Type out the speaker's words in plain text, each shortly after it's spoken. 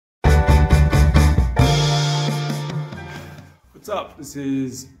What's up? This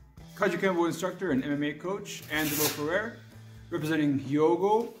is Kajukenbo instructor and MMA coach Angelo Ferrer, representing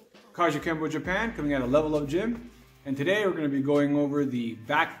Hyogo, Kajukenbo, Japan, coming out of Level Up Gym. And today we're going to be going over the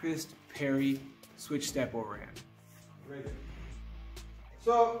Backfist parry switch step overhand. Right.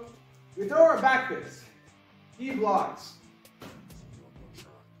 So we throw our backfist. He blocks.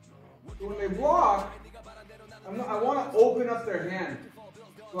 So when they block, I want to open up their hand.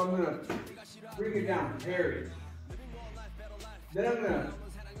 So I'm going to bring it down, parry. Then I'm going to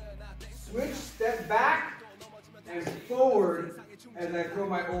switch, step back, and forward as I throw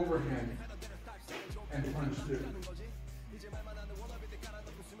my overhand and punch through.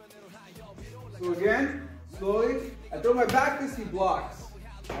 So again, slowly, I throw my backfist, he blocks.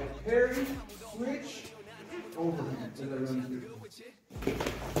 I parry, switch, overhand as I run through.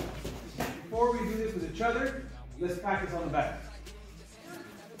 Before we do this with each other, let's practice on the back.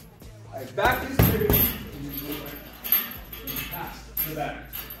 I backfist, parry, and pass to the back.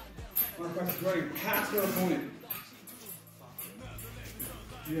 One practice running past our opponent.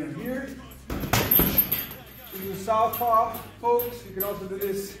 Down here. We do southpaw, folks. You can also do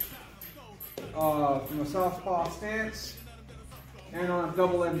this from a southpaw stance and on a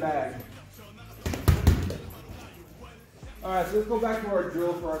double end bag. Alright, so let's go back to our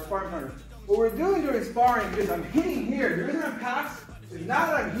drill for our sparring partner. What we're doing during sparring is I'm hitting here. The reason I'm pass is now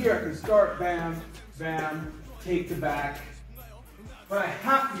that I'm here, I can start bam, bam, take the back. But I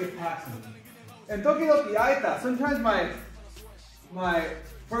have to get past him. And tokidoki aita, sometimes my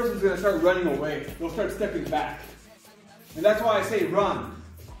person's going to start running away. They'll start stepping back. And that's why I say run.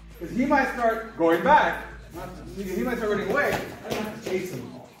 Because he might start going back. He might start running away. I don't have to chase him.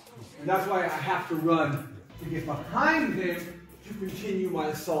 And that's why I have to run to get behind him to continue my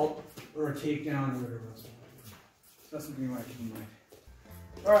assault or a takedown or whatever else. So that's something you might keep in mind.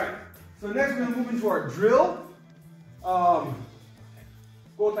 Alright, so next we're going to move into our drill.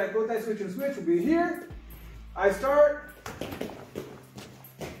 Gotai, switch and switch will be here. I start.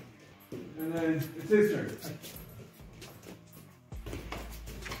 And then it's his turn.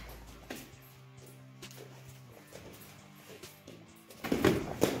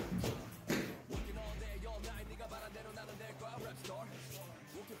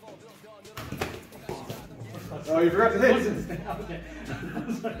 Oh, you forgot to hit. Okay.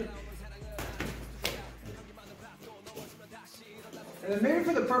 And then maybe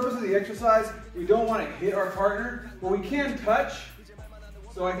for the purpose of the exercise, we don't want to hit our partner, but we can touch.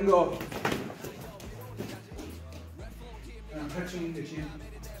 So I can go. And I'm touching the chin.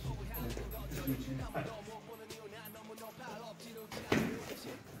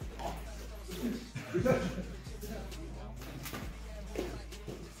 Good touch.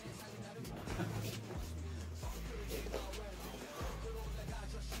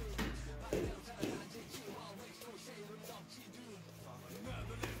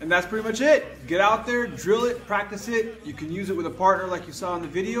 And that's pretty much it. Get out there, drill it, practice it. You can use it with a partner like you saw in the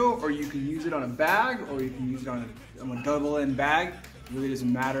video, or you can use it on a bag, or you can use it on a double end bag. It really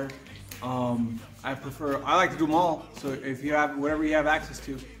doesn't matter. I like to do them all. So if you have whatever you have access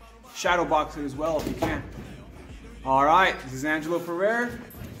to, shadow box it as well if you can. All right, this is Angelo Ferrer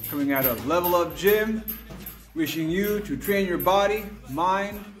coming out of Level Up Gym, wishing you to train your body,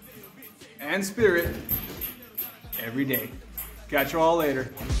 mind, and spirit every day. Catch you all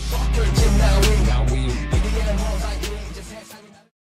later.